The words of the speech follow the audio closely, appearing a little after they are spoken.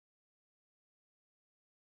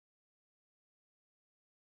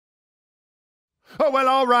Oh, well,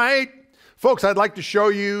 all right. Folks, I'd like to show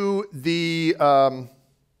you the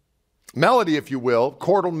melody, if you will,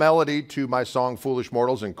 chordal melody to my song Foolish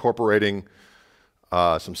Mortals, incorporating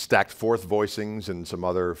some stacked fourth voicings and some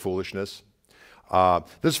other foolishness.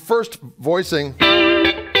 This first voicing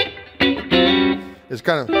is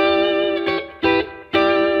kind of...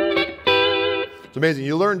 It's amazing.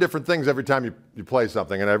 You learn different things every time you play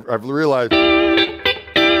something, and I've realized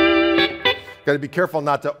got to be careful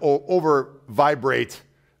not to over-vibrate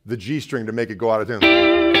the G string to make it go out of tune.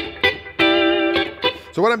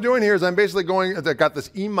 So what I'm doing here is I'm basically going, I've got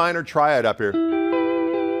this E minor triad up here.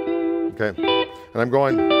 Okay. And I'm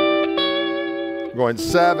going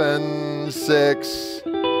 7, 6,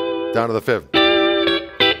 down to the 5th.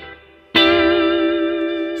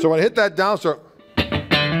 So when I hit that down stroke,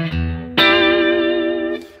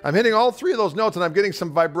 I'm hitting all 3 of those notes and I'm getting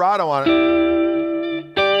some vibrato on it.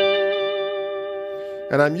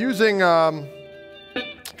 And I'm using, I'm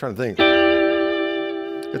trying to think.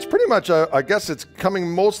 It's pretty much, I guess it's coming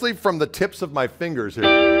mostly from the tips of my fingers here,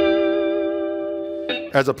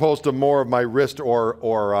 as opposed to more of my wrist or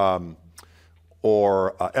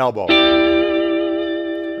elbow.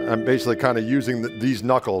 I'm basically kind of using these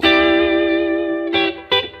knuckles. All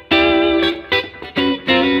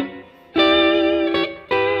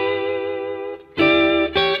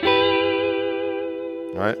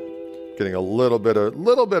right, getting a little bit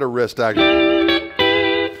of wrist action.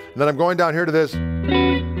 And then I'm going down here to this.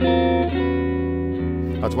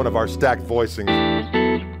 That's one of our stacked voicings.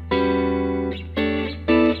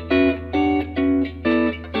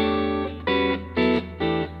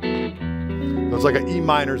 So it's like an E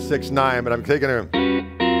minor 6/9, but I'm taking it.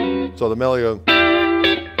 So the melody goes.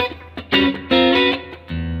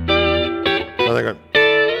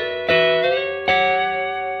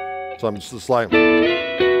 So I'm just sliding.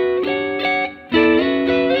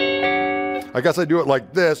 I guess I do it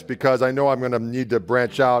like this because I know I'm going to need to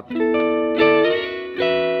branch out when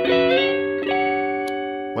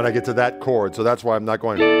I get to that chord. So that's why I'm not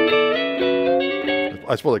going.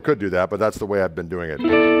 I suppose I could do that, but that's the way I've been doing it.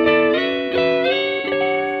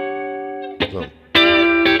 So.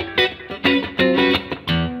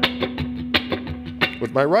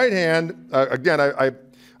 With my right hand, again, I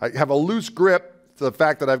have a loose grip to the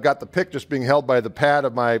fact that I've got the pick just being held by the pad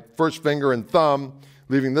of my first finger and thumb,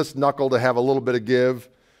 leaving this knuckle to have a little bit of give.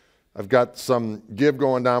 I've got some give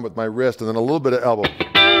going down with my wrist and then a little bit of elbow.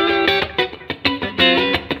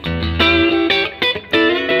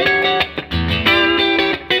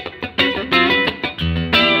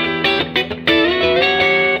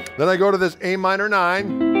 Then I go to this A minor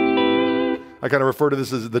 9. I kind of refer to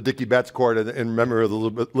this as the Dickie Betts chord in memory of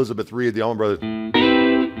Elizabeth Reed, the Allman Brothers.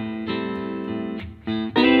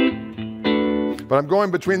 But I'm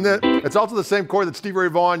going between this. It's also the same chord that Stevie Ray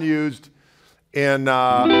Vaughan used in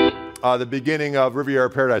the beginning of Riviera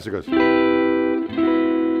Paradise. It goes.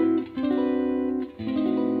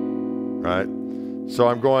 Right. So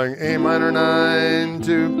I'm going A minor 9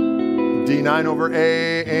 to D9 over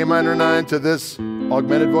A minor 9 to this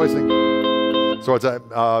augmented voicing. So it's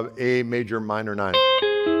A major minor 9.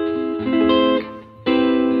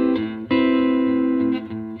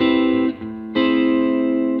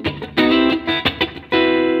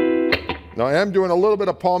 Now I am doing a little bit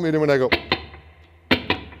of palm muting when I go.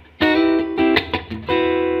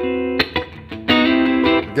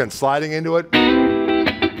 Again, sliding into it.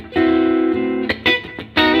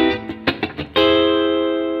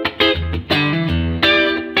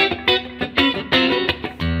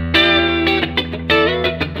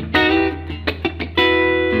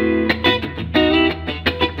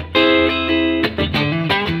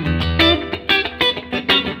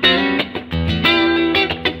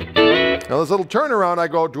 Now this little turnaround, I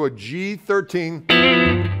go to a G13.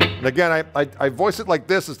 And again, I voice it like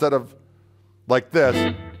this instead of like this,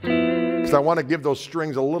 because I want to give those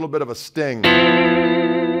strings a little bit of a sting. Give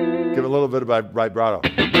it a little bit of vibrato.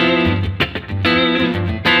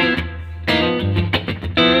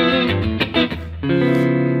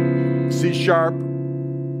 C sharp,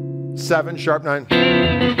 7, sharp 9.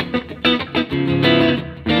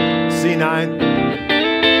 C9.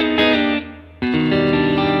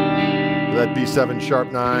 That B7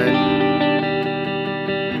 sharp 9.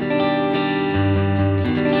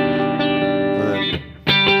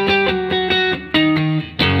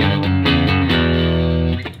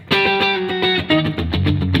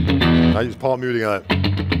 I use palm muting on it.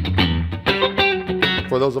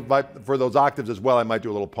 For those octaves as well, I might do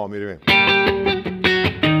a little palm muting.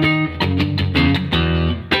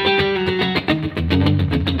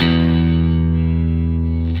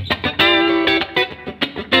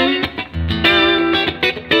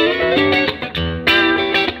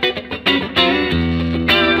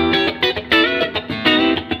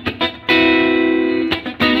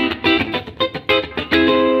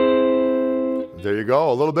 There you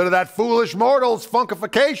go. A little bit of that Foolish Mortals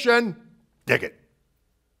funkification. Dig it.